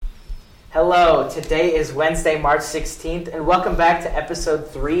Hello, today is Wednesday, March 16th, and welcome back to episode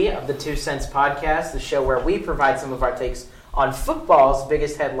 3 of the 2 Cents Podcast, the show where we provide some of our takes on football's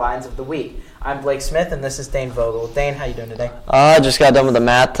biggest headlines of the week. I'm Blake Smith, and this is Dane Vogel. Dane, how you doing today? I just got done with the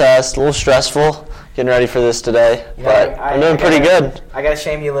math test. A little stressful getting ready for this today, but I'm doing pretty good. I got to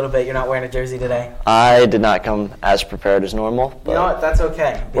shame you a little bit. You're not wearing a jersey today. I did not come as prepared as normal. But you know what? That's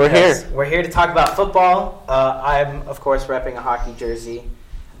okay. We're here. We're here to talk about football. I'm, of course, repping a hockey jersey.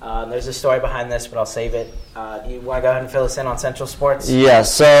 There's a story behind this, but I'll save it. Do you want to go ahead and fill us in on Central Sports? Yeah,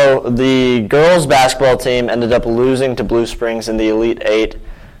 so the girls' basketball team ended up losing to Blue Springs in the Elite Eight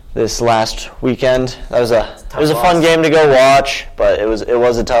this last weekend. It was a fun game to go watch, but it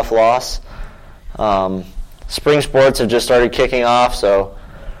was a tough loss. Spring sports have just started kicking off, so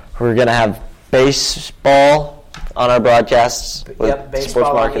we're going to have baseball on our broadcasts with baseball sports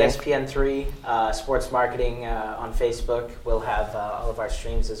marketing. On ESPN3, sports marketing on Facebook. We'll have all of our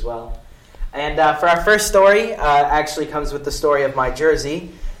streams as well. And for our first story, actually comes with the story of my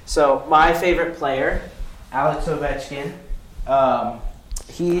jersey. So my favorite player, Alex Ovechkin,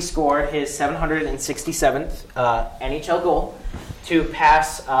 he scored his 767th NHL goal to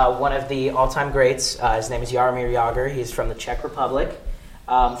pass one of the all-time greats. His name is Jaromír Jágr. He's from the Czech Republic.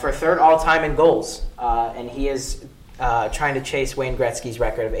 For third all-time in goals, and he is trying to chase Wayne Gretzky's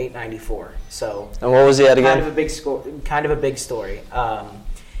record of 894. So, and what was he at again? Kind of a big story.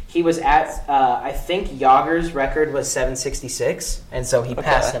 He was at, I think Jágr's record was 766, and so he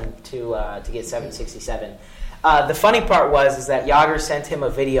passed him to get 767. The funny part is that Jágr sent him a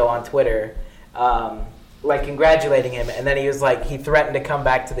video on Twitter, congratulating him, and then he was he threatened to come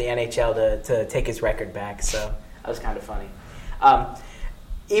back to the NHL to take his record back. So that was kind of funny.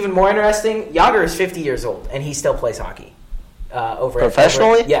 Even more interesting, Jágr is 50 years old, and he still plays hockey.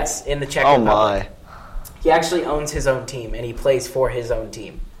 Professionally? Yes, in the Czech Republic. Oh, my. He actually owns his own team, and he plays for his own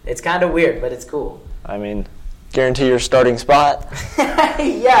team. It's kind of weird, but it's cool. I mean, guarantee your starting spot.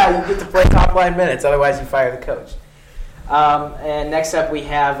 Yeah, you get to play top-line minutes, otherwise you fire the coach. And next up, we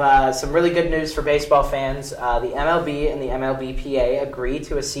have some really good news for baseball fans. The MLB and the MLBPA agreed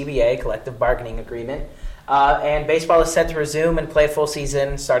to a CBA, collective bargaining agreement, and baseball is set to resume and play a full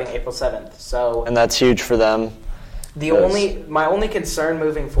season starting April 7th. And that's huge for them. My only concern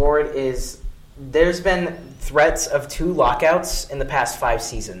moving forward is there's been threats of 2 lockouts in the past 5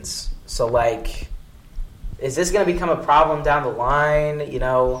 seasons. So, is this going to become a problem down the line? You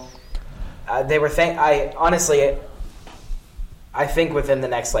know, they were I think within the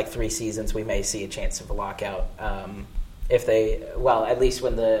next 3 seasons we may see a chance of a lockout. At least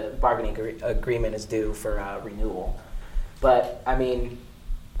when the bargaining agreement is due for renewal. But, I mean,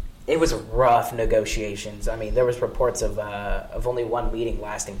 it was rough negotiations. I mean, there was reports of only one meeting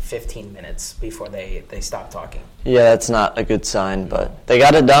lasting 15 minutes before they stopped talking. Yeah, that's not a good sign, but they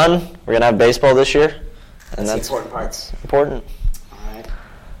got it done. We're going to have baseball this year. And that's the important part. That's important. All right.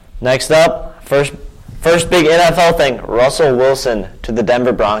 Next up, first big NFL thing, Russell Wilson to the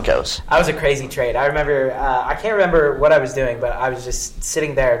Denver Broncos. That was a crazy trade. I remember, I can't remember what I was doing, but I was just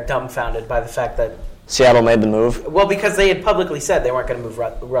sitting there dumbfounded by the fact that Seattle made the move? Well, because they had publicly said they weren't going to move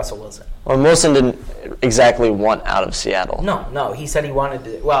Russell Wilson. Well, Wilson didn't exactly want out of Seattle. No, he said he wanted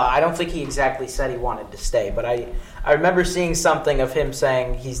to. Well, I don't think he exactly said he wanted to stay, but I remember seeing something of him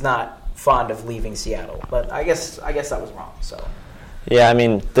saying he's not fond of leaving Seattle. But I guess that was wrong. So. Yeah, I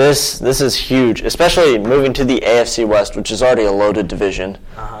mean, this is huge, especially moving to the AFC West, which is already a loaded division.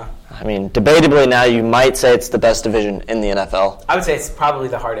 Uh-huh. I mean, debatably now you might say it's the best division in the NFL. I would say it's probably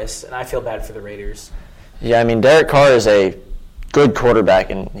the hardest, and I feel bad for the Raiders. Yeah, I mean, Derek Carr is a good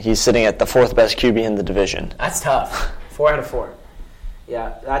quarterback, and he's sitting at the 4th best QB in the division. That's tough. 4 out of 4.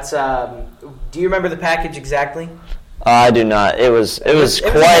 Yeah, that's. Do you remember the package exactly? I do not. It was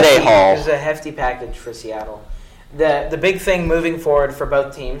quite a haul. It was a hefty package for Seattle. The big thing moving forward for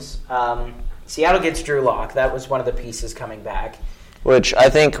both teams, Seattle gets Drew Lock. That was one of the pieces coming back. Which I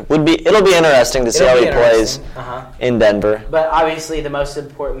think it'll be interesting to see how he plays in Denver. But obviously the most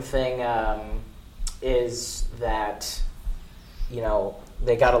important thing is that,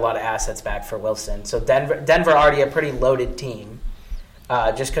 they got a lot of assets back for Wilson. So Denver already a pretty loaded team,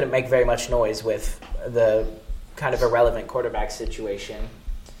 just couldn't make very much noise with the kind of irrelevant quarterback situation.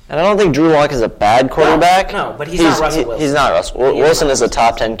 And I don't think Drew Lock is a bad quarterback. No, but he's not Russell Wilson. He's not Russell. Wilson is a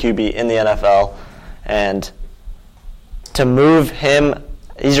top 10 QB in the NFL. And to move him,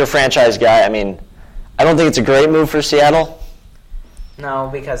 he's your franchise guy. I mean, I don't think it's a great move for Seattle. No,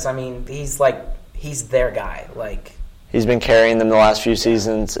 because, I mean, he's their guy. He's been carrying them the last few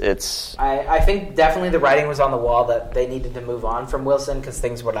seasons. I think definitely the writing was on the wall that they needed to move on from Wilson because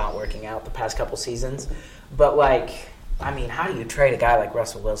things were not working out the past couple seasons. But, how do you trade a guy like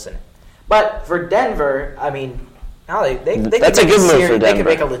Russell Wilson? But for Denver, I mean, now they that's a good move for Denver. They could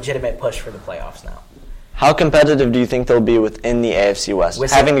make a legitimate push for the playoffs now. How competitive do you think they'll be within the AFC West?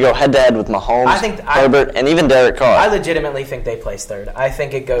 Having to go head-to-head with Mahomes, Herbert, and even Derek Carr. I legitimately think they place third. I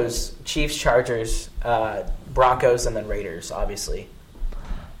think it goes Chiefs, Chargers, Broncos, and then Raiders, obviously.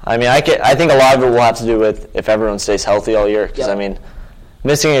 I mean, I think a lot of it will have to do with if everyone stays healthy all year. Because, I mean,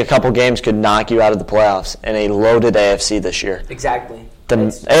 missing a couple games could knock you out of the playoffs in a loaded AFC this year. Exactly. The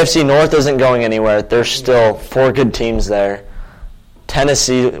AFC North isn't going anywhere. There's still 4 good teams there.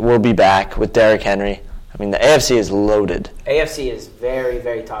 Tennessee will be back with Derrick Henry. I mean, the AFC is loaded. AFC is very,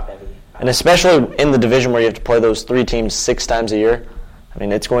 very top-heavy. And especially in the division where you have to play those 3 teams 6 times a year, I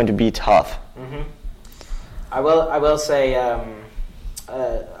mean, it's going to be tough. Mm-hmm. I will say,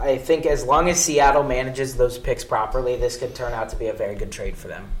 I think as long as Seattle manages those picks properly, this could turn out to be a very good trade for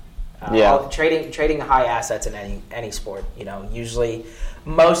them. Trading high assets in any sport, usually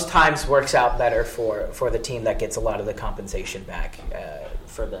most times works out better for the team that gets a lot of the compensation back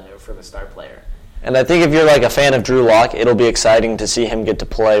for the star player. And I think if you're like a fan of Drew Lock, it'll be exciting to see him get to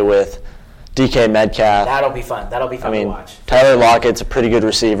play with DK Metcalf. That'll be fun. To watch. Tyler Lockett's a pretty good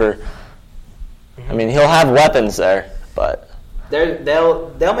receiver. Mm-hmm. I mean, he'll have weapons there, but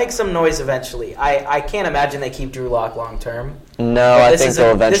they'll make some noise eventually. I can't imagine they keep Drew Lock long term. No, I think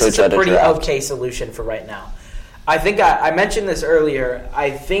they'll eventually try to draft. This is a pretty okay solution for right now. I think I mentioned this earlier. I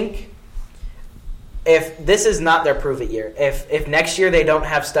think if this is not their prove it year, if next year they don't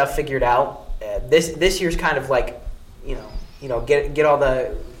have stuff figured out, this year's kind of like, get all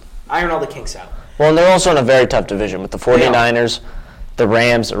the iron all the kinks out. Well, and they're also in a very tough division with the 49ers, the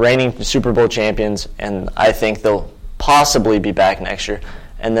Rams, reigning Super Bowl champions, and I think they'll possibly be back next year.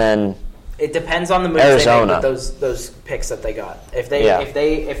 And then it depends on the moves they make with those picks that they got. If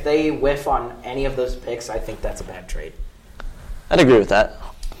they whiff on any of those picks, I think that's a bad trade. I'd agree with that.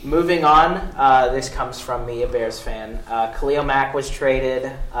 Moving on, this comes from me, a Bears fan. Khalil Mack was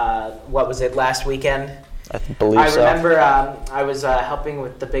traded, last weekend? I believe so. I remember I was helping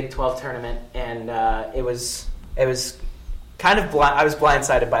with the Big 12 tournament, and it was kind of I was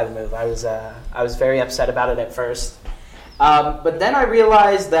blindsided by the move. I was very upset about it at first. But then I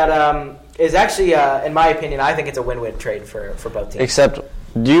realized that is actually, in my opinion, I think it's a win-win trade for both teams. Except,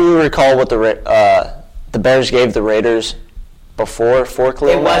 do you recall what the Bears gave the Raiders before for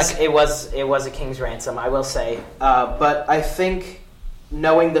Khalil Mack? It was a king's ransom, I will say. But I think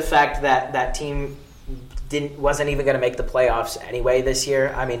knowing the fact that team wasn't even going to make the playoffs anyway this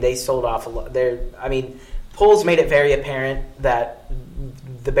year. I mean, they sold off a lot. Polls made it very apparent that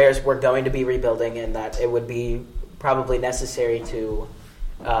the Bears were going to be rebuilding and that it would be probably necessary to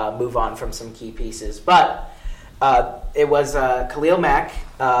move on from some key pieces. But it was Khalil Mack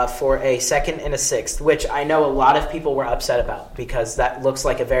for a second and a sixth, which I know a lot of people were upset about because that looks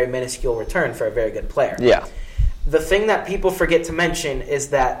like a very minuscule return for a very good player. Yeah. The thing that people forget to mention is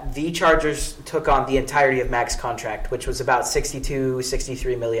that the Chargers took on the entirety of Mack's contract, which was about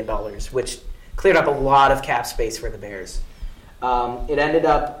 $63 million, which cleared up a lot of cap space for the Bears. It ended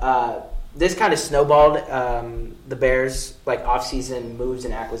up this kind of snowballed the Bears' off-season moves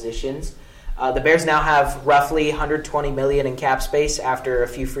and acquisitions. The Bears now have roughly $120 million in cap space after a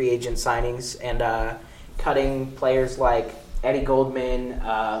few free agent signings and cutting players like Eddie Goldman,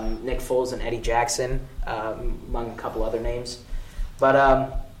 Nick Foles, and Eddie Jackson, among a couple other names. But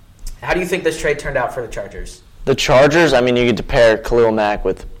how do you think this trade turned out for the Chargers? The Chargers, you get to pair Khalil Mack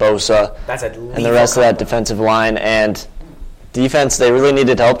with Bosa and the rest of that defensive line. And defense, they really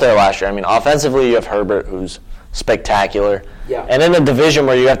needed help there last year. Offensively, you have Herbert, who's spectacular. Yeah. And in a division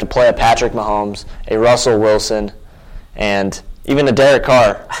where you have to play a Patrick Mahomes, a Russell Wilson, and even a Derek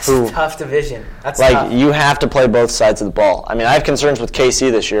Carr. That's a tough division. That's tough. You have to play both sides of the ball. I have concerns with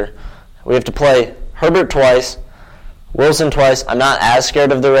KC this year. We have to play Herbert twice, Wilson twice. I'm not as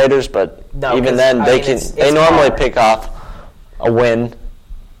scared of the Raiders, but even then, they normally pick off a win.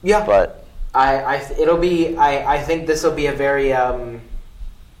 Yeah. But I think this will be a very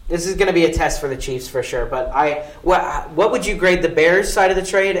this is going to be a test for the Chiefs for sure. But what would you grade the Bears side of the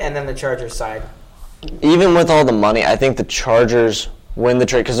trade and then the Chargers side? Even with all the money, I think the Chargers win the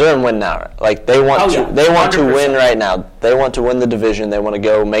trade because they're in win now. They want to win right now. They want to win the division. They want to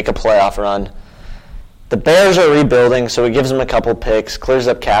go make a playoff run. The Bears are rebuilding, so it gives them a couple picks, clears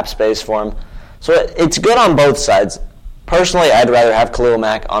up cap space for them. So it's good on both sides. Personally, I'd rather have Khalil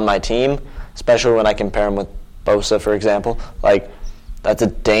Mack on my team, especially when I compare him with Bosa, for example. That's a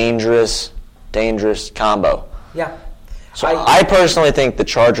dangerous, dangerous combo. Yeah. So I personally think the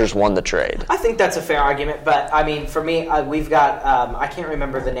Chargers won the trade. I think that's a fair argument, but for me, we've got I can't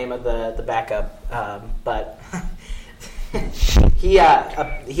remember the name of the backup, but He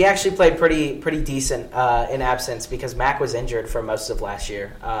actually played pretty decent in absence because Mac was injured for most of last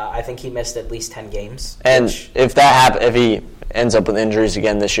year. I think he missed at least 10 games. And if he ends up with injuries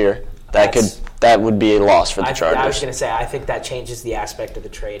again this year, that would be a loss for the Chargers. I was going to say, I think that changes the aspect of the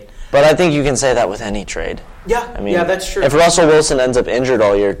trade. But I think you can say that with any trade. Yeah, that's true. If Russell Wilson ends up injured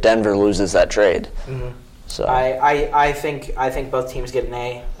all year, Denver loses that trade. Mm-hmm. So I think both teams get an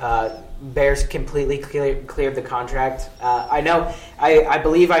A. Bears completely cleared the contract. I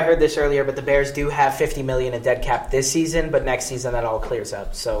believe I heard this earlier, but the Bears do have $50 million in dead cap this season, but next season that all clears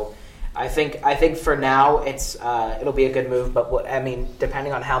up. So I think for now it'll be a good move, but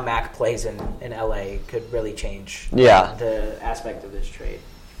depending on how Mac plays in LA could really change the aspect of this trade.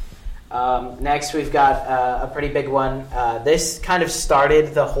 Next we've got a pretty big one. This kind of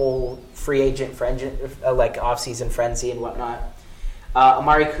started the whole free agent off-season frenzy and whatnot.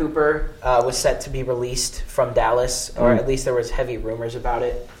 Amari Cooper was set to be released from Dallas, or at least there was heavy rumors about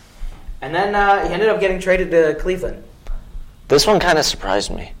it. And then he ended up getting traded to Cleveland. This one kind of surprised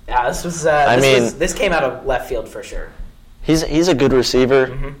me. Yeah, this came out of left field for sure. He's a good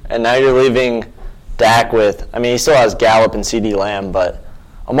receiver, and now you're leaving Dak with. He still has Gallup and CeeDee Lamb, but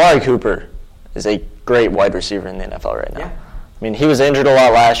Amari Cooper is a great wide receiver in the NFL right now. Yeah. He was injured a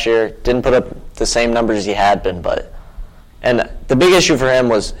lot last year, didn't put up the same numbers he had been, and the big issue for him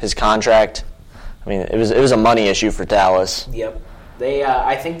was his contract. It was a money issue for Dallas. Yep.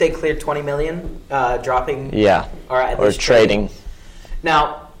 I think they cleared $20 million, dropping. Yeah. Or trading.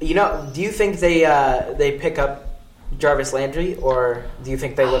 Now, do you think they pick up Jarvis Landry, or do you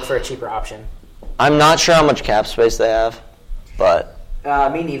think they look for a cheaper option? I'm not sure how much cap space they have, but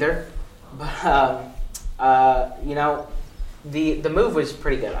me neither. But the move was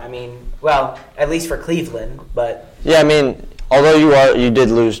pretty good. At least for Cleveland, but yeah. Although you did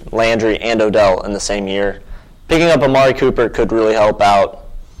lose Landry and Odell in the same year, picking up Amari Cooper could really help out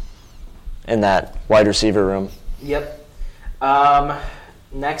in that wide receiver room. Yep.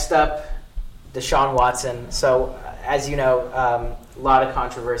 Next up, Deshaun Watson. So, as you know, a lot of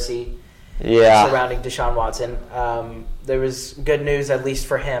controversy surrounding Deshaun Watson. There was good news, at least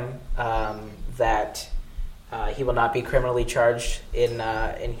for him, that he will not be criminally charged in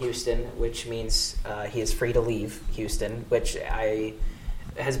Houston, which means he is free to leave Houston, which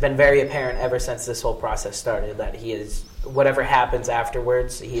has been very apparent ever since this whole process started, that he is, whatever happens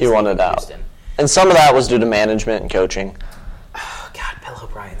afterwards, he wanted out. Houston. And some of that was due to management and coaching. Oh, God, Bill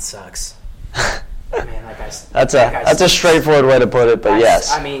O'Brien sucks. That's a straightforward way to put it, but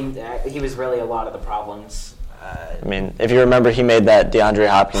yes. He was really a lot of the problems. If you remember, he made that DeAndre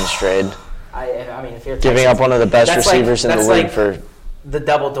Hopkins trade. If you're giving up one of the best receivers in the league for the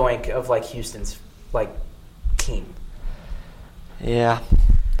double doink of Houston's team. Yeah,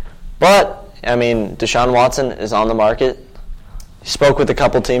 but Deshaun Watson is on the market. He spoke with a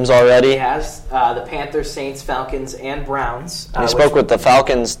couple teams already. He has the Panthers, Saints, Falcons, and Browns. He spoke with the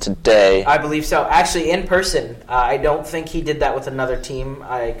Falcons today. I believe so. Actually, in person. I don't think he did that with another team.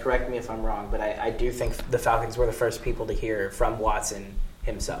 Correct me if I'm wrong, but I do think the Falcons were the first people to hear from Watson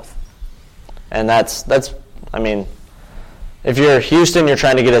himself. And that's if you're Houston, you're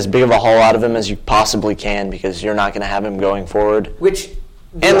trying to get as big of a haul out of him as you possibly can because you're not going to have him going forward.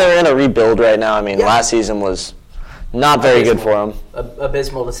 And they're in a rebuild right now. Last season was not very good for him.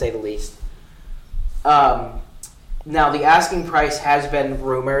 Abysmal, to say the least. Now, the asking price has been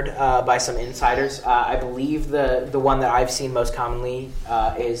rumored by some insiders. I believe the one that I've seen most commonly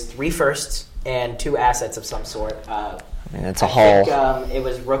is 3 firsts and 2 assets of some sort. It's a haul. I think it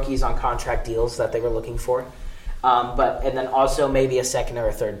was rookies on contract deals that they were looking for. And then also maybe a second or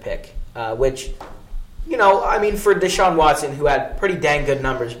a third pick, which, for Deshaun Watson, who had pretty dang good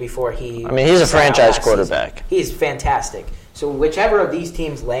numbers before he... he's a franchise quarterback. Season, he's fantastic. So whichever of these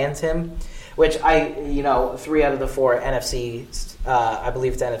teams lands him, which 3 out of the 4 NFC, I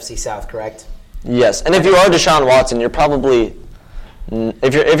believe it's NFC South, correct? Yes, and if you are Deshaun Watson, you're probably...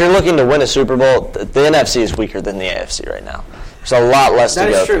 If you're looking to win a Super Bowl, the NFC is weaker than the AFC right now. There's a lot less to go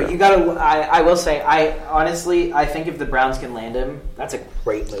through. That is true. You got to. I will say. I think if the Browns can land him, that's a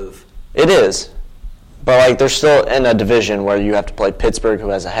great move. It is, but they're still in a division where you have to play Pittsburgh, who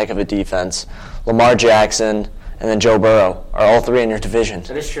has a heck of a defense, Lamar Jackson, and then Joe Burrow are all 3 in your division.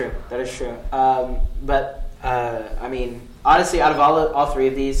 That is true. Honestly, out of all 3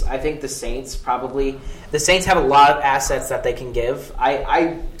 of these, I think the Saints have a lot of assets that they can give.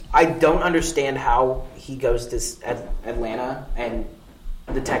 I don't understand how he goes to Atlanta and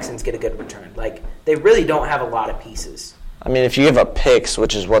the Texans get a good return. They really don't have a lot of pieces. If you give up picks,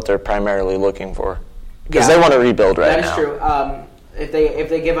 which is what they're primarily looking for, because they want to rebuild right now. That is true. if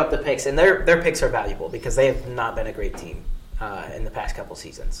they give up the picks, and their picks are valuable because they have not been a great team in the past couple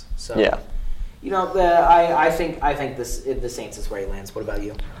seasons. So yeah. I think the Saints is where he lands. What about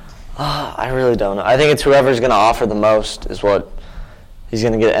you? I really don't know. I think it's whoever's going to offer the most is what he's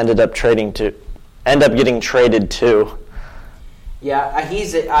going to end up getting traded to. Yeah, I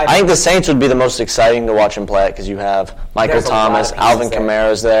think the Saints would be the most exciting to watch him play because you have Michael Thomas, Alvin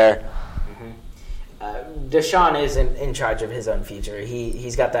Kamara's there. Deshaun is in charge of his own future.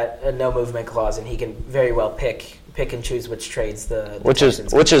 He's got that no movement clause, and he can very well pick and choose which trades which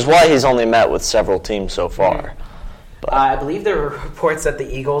is why he's only met with several teams so far. Mm-hmm. I believe there were reports that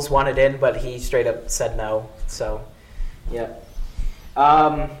the Eagles wanted in, but he straight up said no. So, yeah.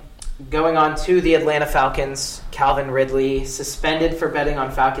 Going on to the Atlanta Falcons, Calvin Ridley suspended for betting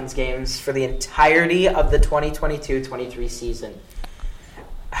on Falcons games for the entirety of the 2022-23 season.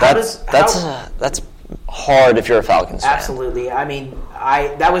 That's hard if you're a Falcons fan. Absolutely. I mean,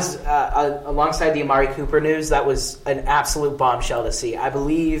 that was alongside the Amari Cooper news. That was an absolute bombshell to see. I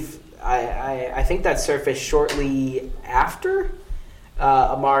believe I think that surfaced shortly after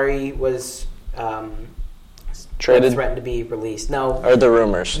Amari was traded, threatened to be released. No, or the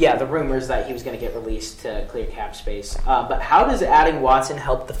rumors. Yeah, the rumors that he was going to get released to clear cap space. But how does adding Watson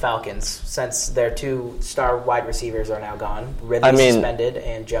help the Falcons since their two star wide receivers are now gone? Ridley suspended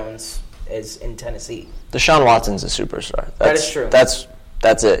and Jones is in Tennessee. Deshaun Watson's a superstar. That is true. That's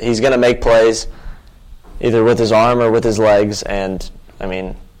it. He's going to make plays either with his arm or with his legs, and I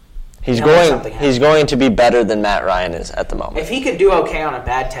mean, he's going to be better than Matt Ryan is at the moment. If he could do okay on a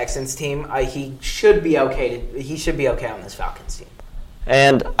bad Texans team, he should be okay. He should be okay on this Falcons team.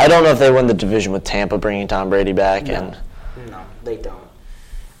 And I don't know if they win the division with Tampa bringing Tom Brady back. No, they don't.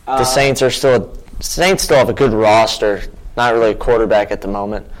 The Saints still have a good roster. Not really a quarterback at the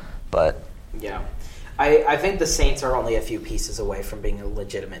moment, but yeah. I think the Saints are only a few pieces away from being a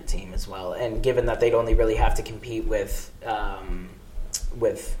legitimate team as well. And given that they'd only really have to compete with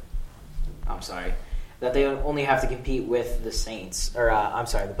they only have to compete with the Saints, or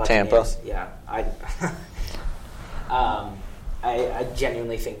the Buccaneers. Tampa. Yeah, I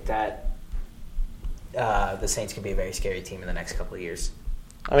genuinely think that the Saints could be a very scary team in the next couple of years.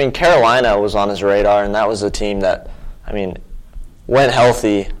 I mean, Carolina was on his radar, and that was a team that, went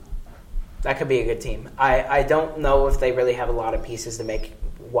healthy. That could be a good team. I don't know if they really have a lot of pieces to make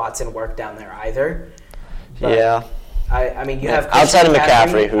Watson work down there either. Yeah. I mean, you have outside of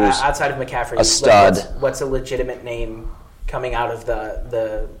McCaffrey, who's a stud. What's a legitimate name coming out of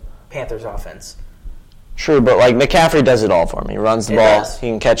the Panthers offense? True, but McCaffrey does it all for him. He runs the ball. He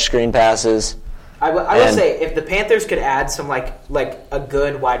can catch screen passes. I would say if the Panthers could add some like a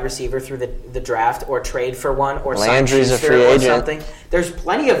good wide receiver through the draft, or trade for one, or Landry's a free agent, or something. There's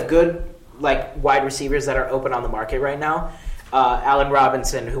plenty of good wide receivers that are open on the market right now. Allen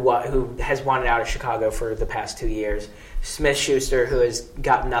Robinson, who has wanted out of Chicago for the past 2 years. Smith-Schuster, who has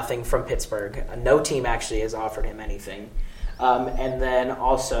got nothing from Pittsburgh. No team actually has offered him anything. And then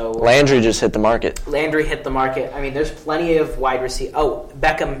also Landry just hit the market. Landry hit the market. I mean, there's plenty of wide receivers. Oh,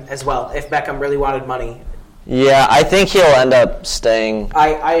 Beckham as well. If Beckham really wanted money. Yeah, I think he'll end up staying.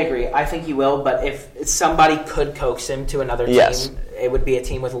 I agree. I think he will, but if somebody could coax him to another team, it would be a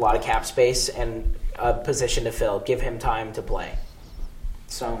team with a lot of cap space and a position to fill. Give him time to play.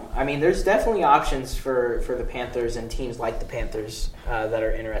 So, I mean, there's definitely options for the Panthers and teams like the Panthers that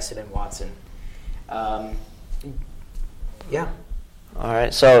are interested in Watson. Yeah. All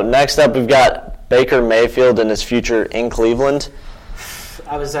right. So next up, we've got Baker Mayfield and his future in Cleveland.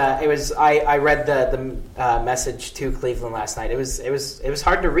 I read the message to Cleveland last night. It was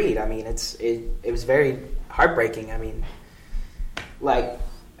hard to read. I mean, it was very heartbreaking. I mean,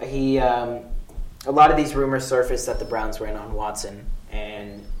 a lot of these rumors surfaced that the Browns were in on Watson,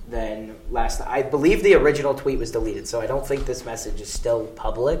 and then I believe the original tweet was deleted, so I don't think this message is still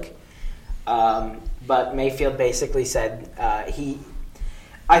public. But Mayfield basically said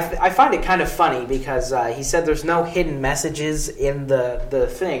I find it kind of funny because he said there's no hidden messages in the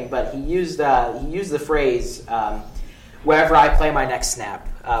thing, but he used the phrase wherever I play my next snap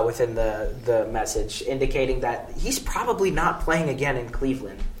within the message, indicating that he's probably not playing again in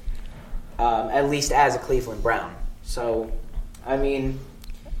Cleveland, at least as a Cleveland Brown. So, I mean,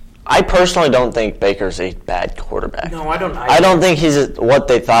 I personally don't think Baker's a bad quarterback. No, I don't. I don't think he's what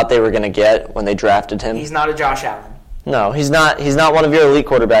they thought they were going to get when they drafted him. He's not a Josh Allen. No, he's not. He's not one of your elite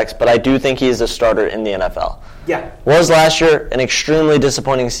quarterbacks, but I do think he is a starter in the NFL. Yeah. Was last year an extremely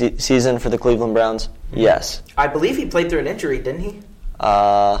disappointing season for the Cleveland Browns? Yes. I believe he played through an injury, didn't he?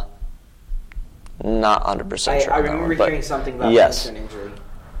 Not 100% sure. I remember hearing something about an injury.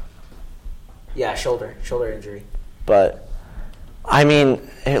 Yeah, shoulder injury. But I mean,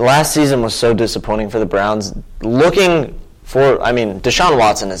 last season was so disappointing for the Browns. Deshaun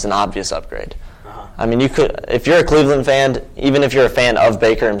Watson is an obvious upgrade. Uh-huh. I mean, if you're a Cleveland fan, even if you're a fan of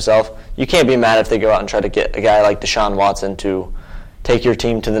Baker himself, you can't be mad if they go out and try to get a guy like Deshaun Watson to take your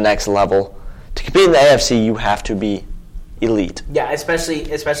team to the next level. To compete in the AFC, you have to be elite. Yeah,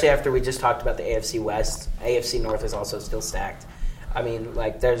 especially after we just talked about the AFC West. AFC North is also still stacked. I mean,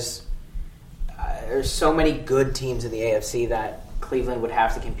 like there's so many good teams in the AFC that Cleveland would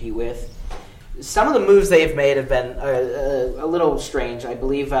have to compete with. Some of the moves they have made have been a little strange. I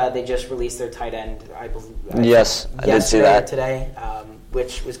believe they just released their tight end. Yes, I did see that today,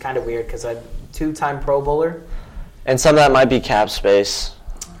 which was kind of weird because I'm two-time Pro Bowler. And some of that might be cap space.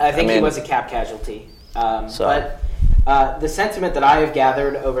 I think he was a cap casualty. But the sentiment that I have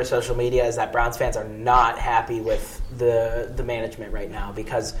gathered over social media is that Browns fans are not happy with the management right now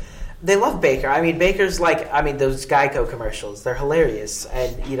because they love Baker. I mean, Baker's those Geico commercials. They're hilarious.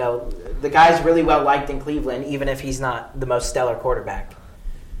 And, the guy's really well liked in Cleveland, even if he's not the most stellar quarterback.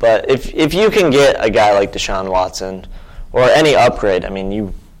 But if you can get a guy like Deshaun Watson or any upgrade, I mean,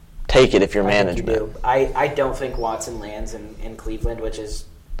 you take it if you're management. I think you do. I don't think Watson lands in Cleveland, which is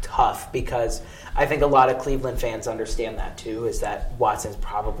tough because I think a lot of Cleveland fans understand that too, is that Watson's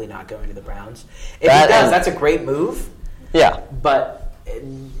probably not going to the Browns. If he does, that's a great move. Yeah. But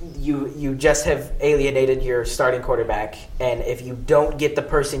you just have alienated your starting quarterback, and if you don't get the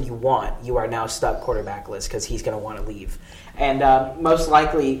person you want, you are now stuck quarterbackless because he's going to want to leave. And most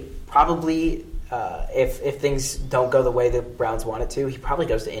likely, probably, if things don't go the way the Browns want it to, he probably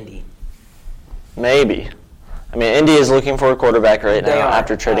goes to Indy. Maybe. I mean, Indy is looking for a quarterback right now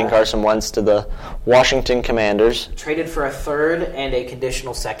after trading Carson Wentz to the Washington Commanders. Traded for a third and a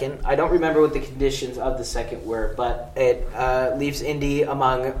conditional second. I don't remember what the conditions of the second were, but it leaves Indy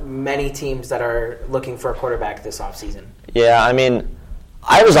among many teams that are looking for a quarterback this offseason. Yeah, I mean,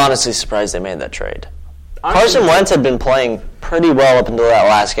 I was honestly surprised they made that trade. Carson Wentz had been playing pretty well up until that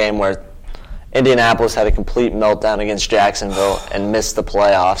last game where Indianapolis had a complete meltdown against Jacksonville and missed the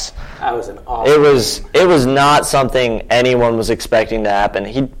playoffs. That was an awful It was not something anyone was expecting to happen.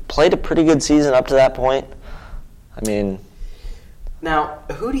 He played a pretty good season up to that point. I mean... Now,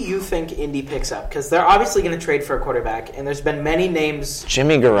 who do you think Indy picks up? Because they're obviously going to trade for a quarterback, and there's been many names...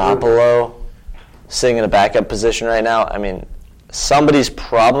 Jimmy Garoppolo sitting in a backup position right now. I mean, somebody's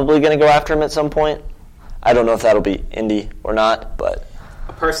probably going to go after him at some point. I don't know if that'll be Indy or not, but...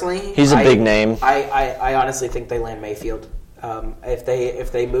 Personally, he's a big name. I honestly think they land Mayfield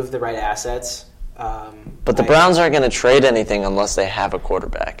if they move the right assets. But the Browns aren't going to trade anything unless they have a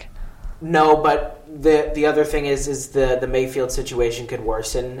quarterback. No, but the other thing is the Mayfield situation could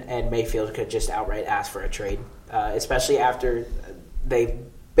worsen, and Mayfield could just outright ask for a trade, especially after they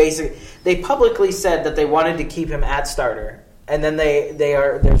publicly said that they wanted to keep him at starter, and then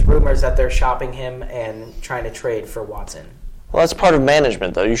there's rumors that they're shopping him and trying to trade for Watson. Well, that's part of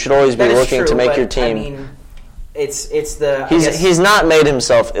management, though. You should always be looking to make your team. I mean, it's the. He's not made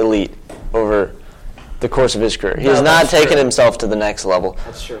himself elite over the course of his career. He has not taken himself to the next level.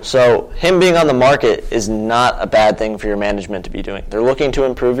 That's true. So him being on the market is not a bad thing for your management to be doing. They're looking to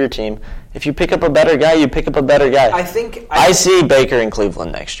improve your team. If you pick up a better guy, you pick up a better guy. I see Baker in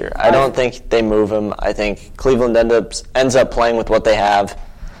Cleveland next year. I don't think they move him. I think Cleveland ends up playing with what they have,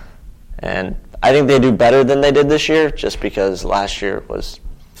 and I think they do better than they did this year just because last year was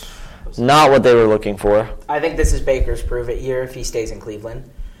not what they were looking for. I think this is Baker's prove-it year if he stays in Cleveland.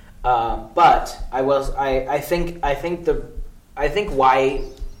 But I think why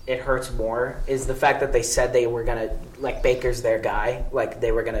it hurts more is the fact that they said they were going to, like, Baker's their guy, like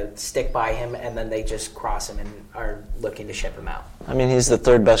they were going to stick by him, and then they just cross him and are looking to ship him out. I mean, he's the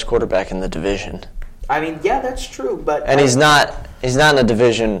third best quarterback in the division. I mean, yeah, that's true, but... And he's not in a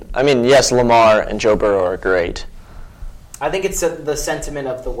division... I mean, yes, Lamar and Joe Burrow are great. I think it's the sentiment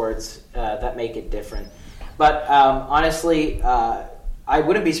of the words that make it different. But honestly, I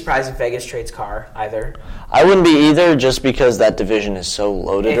wouldn't be surprised if Vegas trades Carr either. I wouldn't be either, just because that division is so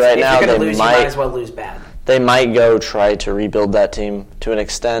loaded right now. If you're going to lose, you might as well lose bad. They might go try to rebuild that team to an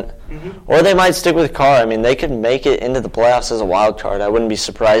extent. Mm-hmm. Or they might stick with Carr. I mean, they could make it into the playoffs as a wild card. I wouldn't be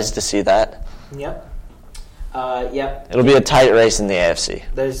surprised to see that. Yep. Yep. It'll be a tight race in the AFC.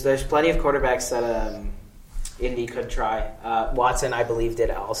 There's plenty of quarterbacks that Indy could try. Watson, I believe, did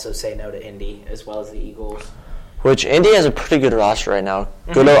also say no to Indy, as well as the Eagles. Which Indy has a pretty good roster right now.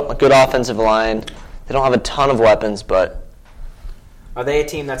 Good offensive line. They don't have a ton of weapons, but... Are they a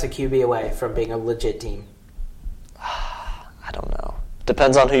team that's a QB away from being a legit team? I don't know.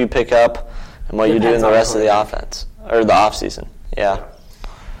 Depends on who you pick up and what you do in the rest of the offense. Or the offseason. Yeah.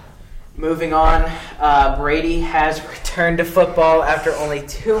 Moving on, Brady has returned to football after only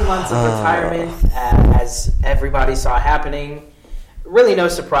 2 months of retirement, as everybody saw happening. Really no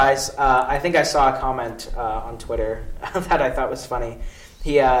surprise. I think I saw a comment on Twitter that I thought was funny.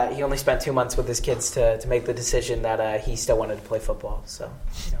 He only spent 2 months with his kids to make the decision that he still wanted to play football. So,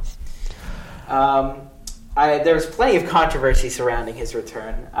 there was plenty of controversy surrounding his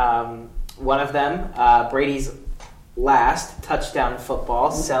return. One of them, Brady's last touchdown football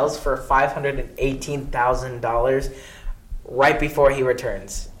sells for $518,000 right before he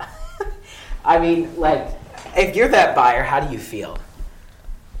returns. I mean, like, if you're that buyer, how do you feel?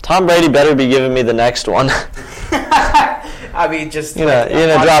 Tom Brady better be giving me the next one. I mean, just you're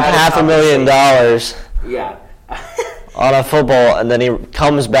gonna drop $500,000. Yeah. On a football, and then he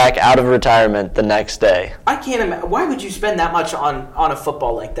comes back out of retirement the next day. I can't imagine. Why would you spend that much on a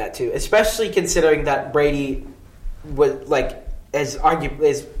football like that too? Especially considering that Brady is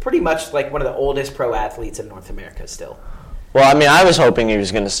pretty much like one of the oldest pro athletes in North America still. Well, I mean, I was hoping he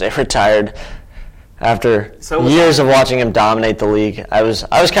was going to stay retired after years of watching him dominate the league. I was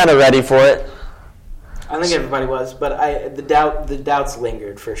kind of ready for it. I think everybody was, but the doubts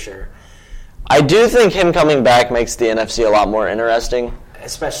lingered for sure. I do think him coming back makes the NFC a lot more interesting.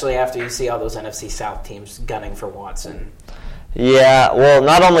 Especially after you see all those NFC South teams gunning for Watson. Yeah, well,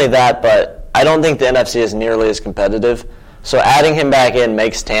 not only that, but I don't think the NFC is nearly as competitive. So adding him back in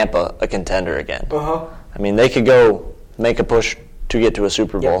makes Tampa a contender again. Uh-huh. I mean, they could go make a push to get to a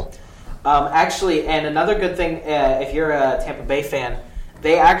Super Bowl. Actually, and another good thing, if you're a Tampa Bay fan,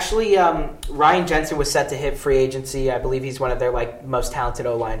 they actually, Ryan Jensen was set to hit free agency. I believe he's one of their most talented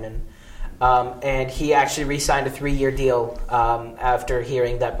O-linemen. And he actually re-signed a 3-year deal after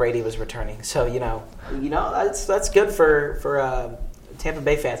hearing that Brady was returning. So that's good for Tampa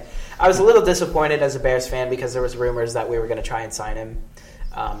Bay fans. I was a little disappointed as a Bears fan because there was rumors that we were going to try and sign him,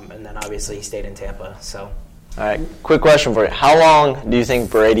 and then obviously he stayed in Tampa. So, all right, quick question for you: how long do you think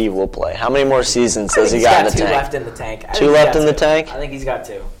Brady will play? How many more seasons has he got in the tank? 2 left in the tank. Two left in the tank. I think he's got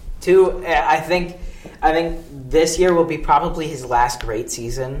 2. 2. I think this year will be probably his last great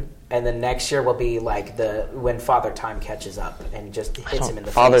season. And then next year will be like when Father Time catches up and just hits him in the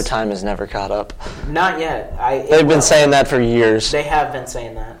face. Father Time has never caught up. Not yet. They've been saying that for years. They have been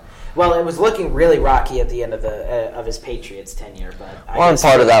saying that. Well, it was looking really rocky at the end of his Patriots tenure, but one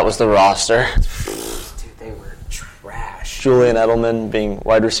part of that was the roster. Dude, they were trash. Julian Edelman being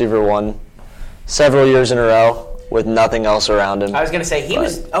wide receiver 1 several years in a row with nothing else around him. I was going to say he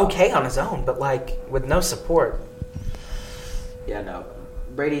was okay on his own, but with no support. Yeah, no.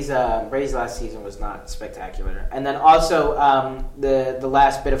 Brady's last season was not spectacular. And then also the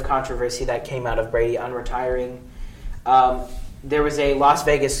last bit of controversy that came out of Brady unretiring, there was a Las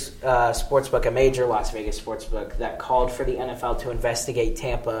Vegas sportsbook, a major Las Vegas sportsbook, that called for the NFL to investigate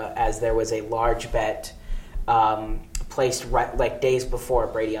Tampa as there was a large bet placed days before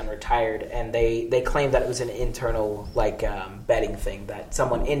Brady unretired, and they claimed that it was an internal betting thing, that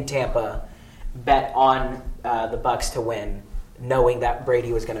someone in Tampa bet on the Bucs to win, knowing that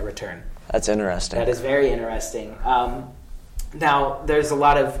Brady was going to return. That's interesting. That is very interesting. Now, there's a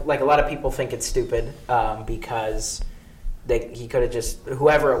lot of people think it's stupid because he could have just,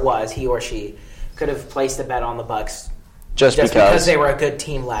 whoever it was, he or she, could have placed a bet on the Bucs just because they were a good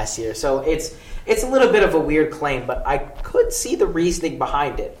team last year. So it's a little bit of a weird claim, but I could see the reasoning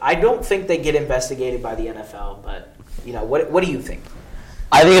behind it. I don't think they get investigated by the NFL, but what do you think?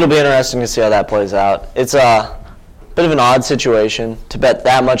 I think it'll be interesting to see how that plays out. It's a bit of an odd situation to bet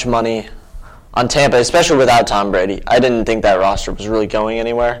that much money on Tampa, especially without Tom Brady. I didn't think that roster was really going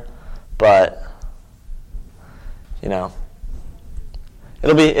anywhere, but it'll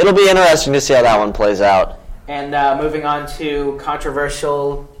be interesting to see how that one plays out. And moving on to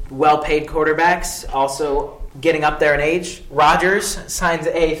controversial, well-paid quarterbacks, also getting up there in age. Rodgers signs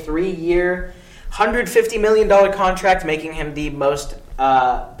a 3-year, $150 million contract, making him the most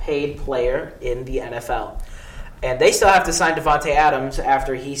paid player in the NFL. And they still have to sign Devontae Adams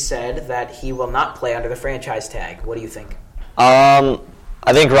after he said that he will not play under the franchise tag. What do you think? I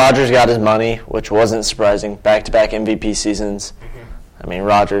think Rodgers got his money, which wasn't surprising. Back-to-back MVP seasons. Mm-hmm. I mean,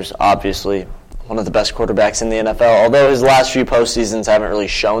 Rodgers, obviously, one of the best quarterbacks in the NFL, although his last few postseasons haven't really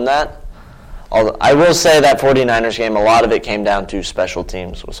shown that. Although I will say that 49ers game, a lot of it came down to special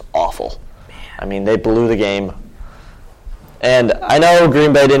teams. Was awful. Man. I mean, they blew the game. And I know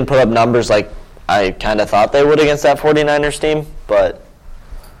Green Bay didn't put up numbers like I kind of thought they would against that 49ers team, but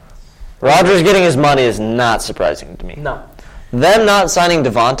Rodgers getting his money is not surprising to me. No. Them not signing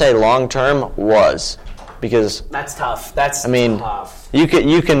Devontae long-term was, because that's tough. Tough.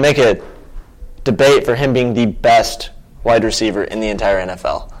 You can make a debate for him being the best wide receiver in the entire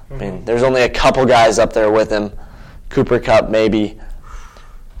NFL. I mean, there's only a couple guys up there with him. Cooper Kupp, maybe.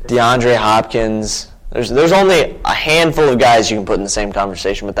 DeAndre Hopkins. There's only a handful of guys you can put in the same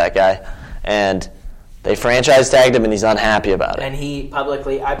conversation with that guy. And they franchise tagged him, and he's unhappy about it. And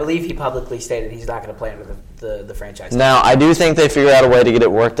I believe he publicly stated he's not going to play under the franchise. Now, I do think they figure out a way to get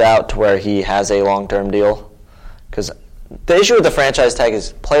it worked out to where he has a long-term deal. Because the issue with the franchise tag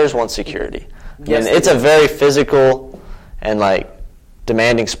is players want security. Yes, it's a very physical and,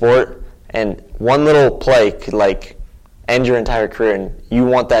 demanding sport. And one little play could, end your entire career. And you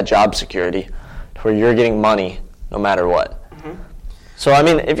want that job security to where you're getting money no matter what. So,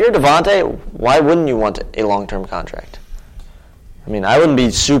 if you're Devontae, why wouldn't you want a long-term contract? I wouldn't be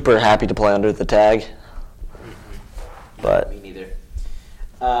super happy to play under the tag. But me neither.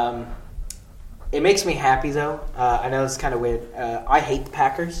 It makes me happy, though. I know it's kind of weird. I hate the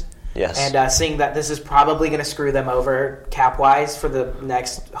Packers. Yes. And seeing that this is probably going to screw them over cap-wise for the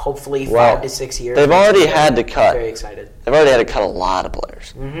next, hopefully, 5 to 6 years. They've already had to cut. Very excited. They've already had to cut a lot of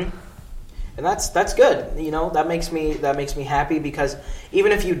players. And that's good. That makes me happy because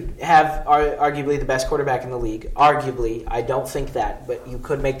even if you have arguably the best quarterback in the league, arguably, I don't think that, but you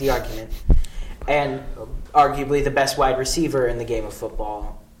could make the argument, and arguably the best wide receiver in the game of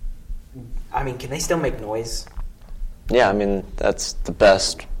football, can they still make noise? Yeah, that's the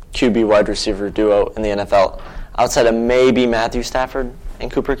best QB wide receiver duo in the NFL, outside of maybe Matthew Stafford and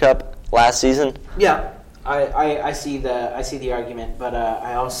Cooper Kupp last season. Yeah, I see the argument, but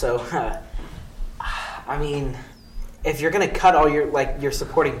I also. If you're going to cut all your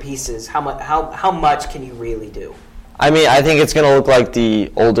supporting pieces, how much can you really do? I think it's going to look like the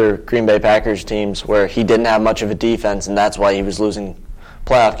older Green Bay Packers teams where he didn't have much of a defense, and that's why he was losing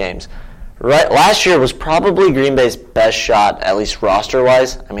playoff games. Right, last year was probably Green Bay's best shot, at least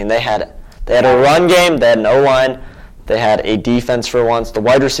roster-wise. They had a run game, they had an O-line, they had a defense for once. The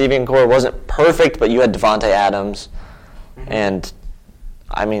wide receiving core wasn't perfect, but you had Devontae Adams, and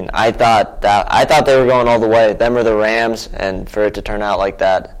I thought they were going all the way. Them or the Rams, and for it to turn out like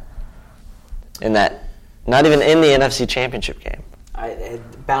that, not even in the NFC Championship game.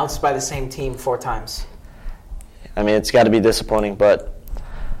 It bounced by the same team 4 times. It's got to be disappointing, but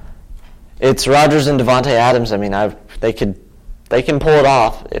it's Rodgers and Devontae Adams. They can pull it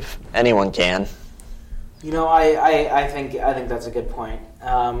off if anyone can. I think that's a good point.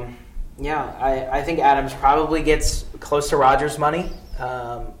 I think Adams probably gets close to Rodgers' money.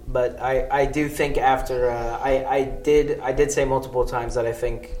 But I do think after I did say multiple times that I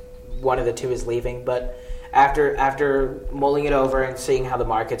think one of the two is leaving, but after mulling it over and seeing how the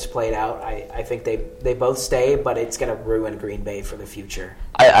market's played out, I think they both stay, but it's going to ruin Green Bay for the future.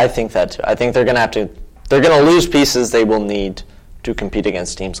 I think that too. I think they're going to lose pieces they will need to compete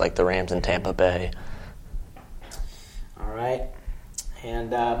against teams like the Rams and Tampa Bay. All right.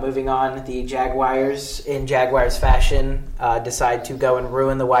 And moving on, the Jaguars, in Jaguars fashion, decide to go and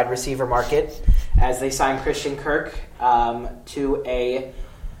ruin the wide receiver market as they sign Christian Kirk to a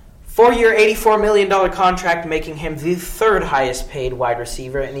 4-year, $84 million contract, making him the 3rd highest paid wide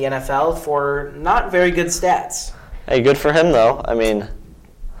receiver in the NFL for not very good stats. Hey, good for him, though.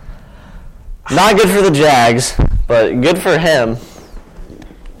 Not good for the Jags, but good for him.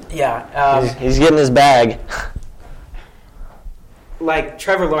 Yeah. He's getting his bag.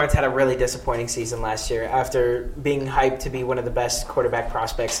 Trevor Lawrence had a really disappointing season last year after being hyped to be one of the best quarterback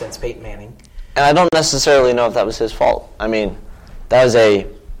prospects since Peyton Manning. And I don't necessarily know if that was his fault.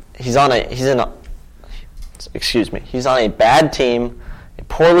 He's on a bad team, a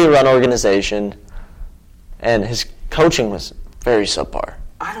poorly run organization, and his coaching was very subpar.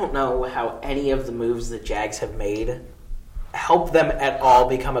 I don't know how any of the moves the Jags have made help them at all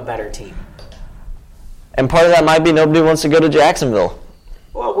become a better team. And part of that might be nobody wants to go to Jacksonville.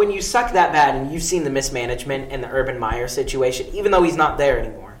 Well, when you suck that bad and you've seen the mismanagement and the Urban Meyer situation, even though he's not there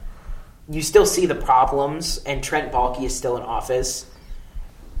anymore, you still see the problems, and Trent Baalke is still in office.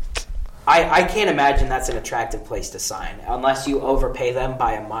 I can't imagine that's an attractive place to sign unless you overpay them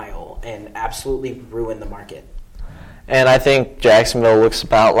by a mile and absolutely ruin the market. And I think Jacksonville looks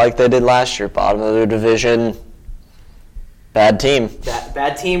about like they did last year, bottom of their division. Bad team.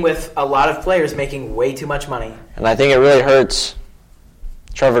 Bad team with a lot of players making way too much money. And I think it really hurts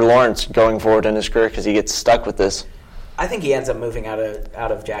Trevor Lawrence going forward in his career because he gets stuck with this. I think he ends up moving out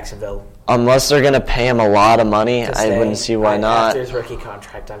of Jacksonville. Unless they're going to pay him a lot of money, I wouldn't see why not. After his rookie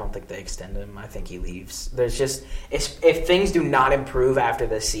contract, I don't think they extend him. I think he leaves. There's just if things do not improve after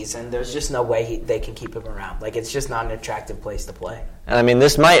this season, there's just no way they can keep him around. It's just not an attractive place to play. And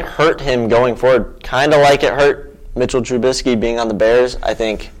this might hurt him going forward, kind of like it hurt Mitchell Trubisky being on the Bears. I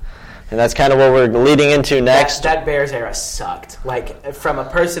think And that's kind of what we're leading into next. That Bears era sucked. Like, from a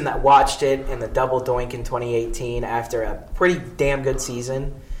person that watched it in the double doink in 2018 after a pretty damn good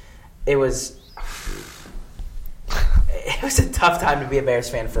season, it was a tough time to be a Bears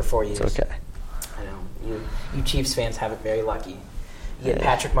fan for 4 years. It's okay. I know. You Chiefs fans have it very lucky. You get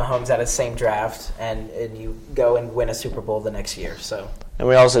Patrick Mahomes out of the same draft, and you go and win a Super Bowl the next year. So. And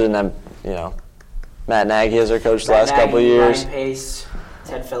we also didn't have, Matt Nagy as our coach the last couple of years. Ryan Pace,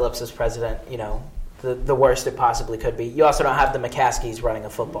 Ted Phillips as president, the worst it possibly could be. You also don't have the McCaskies running a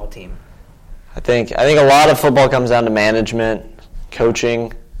football team. I think a lot of football comes down to management,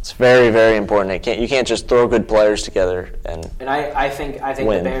 coaching. It's very, very important. You can't just throw good players together and I think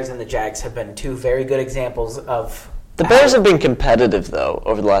win. The Bears and the Jags have been two very good examples of. The Bears have been competitive though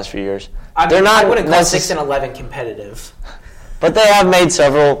over the last few years. I wouldn't call 6-11 competitive, but they have made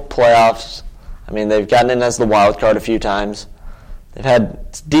several playoffs. I mean, they've gotten in as the wild card a few times. They've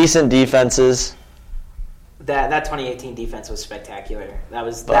had decent defenses. That 2018 defense was spectacular. That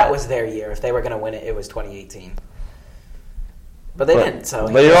was their year. If they were going to win it, it was 2018. But they didn't.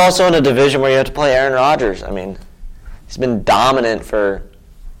 So. But you're also in a division where you have to play Aaron Rodgers. I mean, he's been dominant for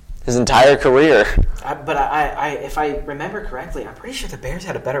his entire career. But if I remember correctly, I'm pretty sure the Bears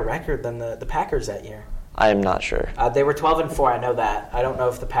had a better record than the Packers that year. I am not sure. They were 12-4. I know that. I don't know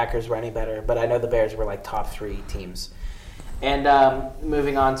if the Packers were any better, but I know the Bears were like top 3 teams. And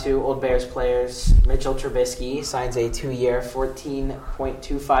moving on to old Bears players, Mitchell Trubisky signs a 2-year,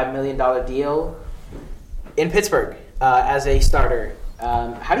 $14.25 million deal in Pittsburgh as a starter.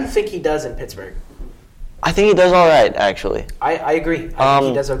 How do you think he does in Pittsburgh? I think he does all right, actually. I agree. I think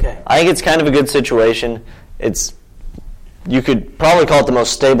he does okay. I think it's kind of a good situation. You could probably call it the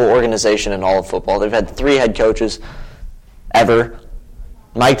most stable organization in all of football. They've had 3 head coaches ever.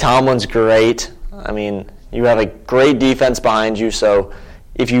 Mike Tomlin's great. I mean, you have a great defense behind you, so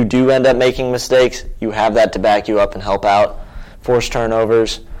if you do end up making mistakes, you have that to back you up and help out, force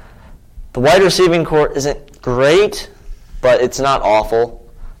turnovers. The wide receiving corps isn't great, but it's not awful.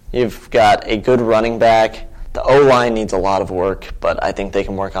 You've got a good running back. The O-line needs a lot of work, but I think they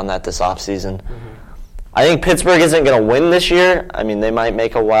can work on that this offseason. Mm-hmm. I think Pittsburgh isn't going to win this year. I mean, they might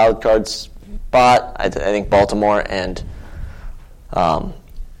make a wild card spot. I think Baltimore and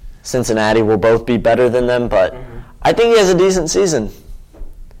Cincinnati will both be better than them, but I think he has a decent season.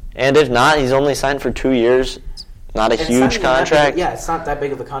 And if not, he's only signed for 2 years. Not a huge contract. It's not that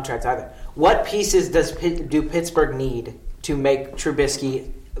big of a contract either. What pieces do Pittsburgh need to make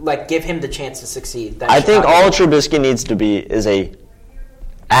Trubisky, give him the chance to succeed? I think all Trubisky needs to be is a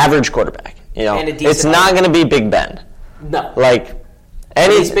average quarterback. It's not going to be Big Ben. No.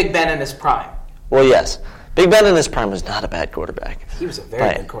 He's Big Ben in his prime. Well, yes. Big Ben in his prime was not a bad quarterback. He was a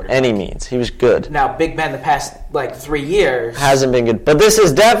very good quarterback. Any means. He was good. Now, Big Ben the past, 3 years... hasn't been good. But this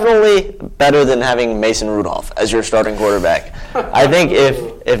is definitely better than having Mason Rudolph as your starting quarterback. I think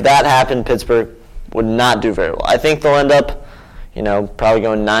if that happened, Pittsburgh would not do very well. I think they'll end up, probably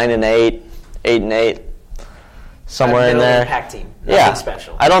going 9-8, 8-8, somewhere in there. Impact team. Nothing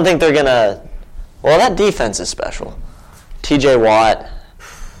special. I don't think they're going to... Well, that defense is special. T.J. Watt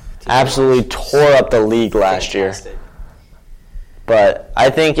absolutely tore up the league last year. But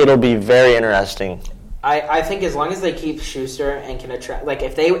I think it'll be very interesting. I think as long as they keep Schuster and can attract...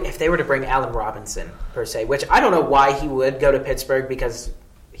 if they were to bring Allen Robinson, per se, which I don't know why he would go to Pittsburgh because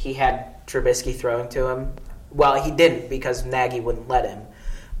he had Trubisky throwing to him. Well, he didn't because Nagy wouldn't let him.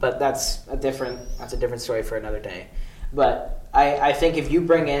 But that's a different story for another day. But I think if you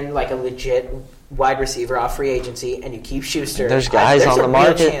bring in a legit wide receiver off free agency and you keep Schuster, there's on the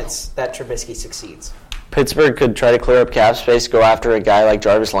market. There's a real chance that Trubisky succeeds. Pittsburgh could try to clear up cap space, go after a guy like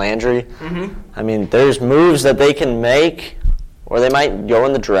Jarvis Landry. Mm-hmm. I mean, there's moves that they can make, or they might go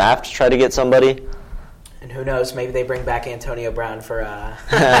in the draft to try to get somebody. And who knows? Maybe they bring back Antonio Brown for I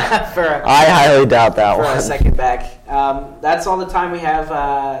highly doubt that for one. a second back. That's all the time we have.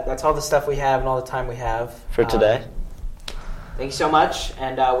 That's all the stuff we have and all the time we have for today. Thank you so much,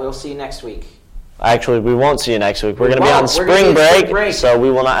 and we'll see you next week. Actually, we won't see you next week. We're going to be on spring break, so we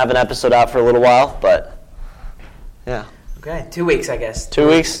will not have an episode out for a little while, but yeah. Okay, 2 weeks, I guess. 2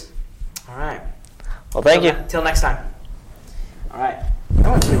 weeks? All right. Well, thank you. Till next time. All right. That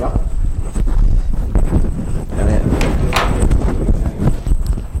went pretty well.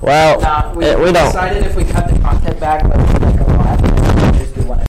 Well, we don't. decided if we cut the content back, but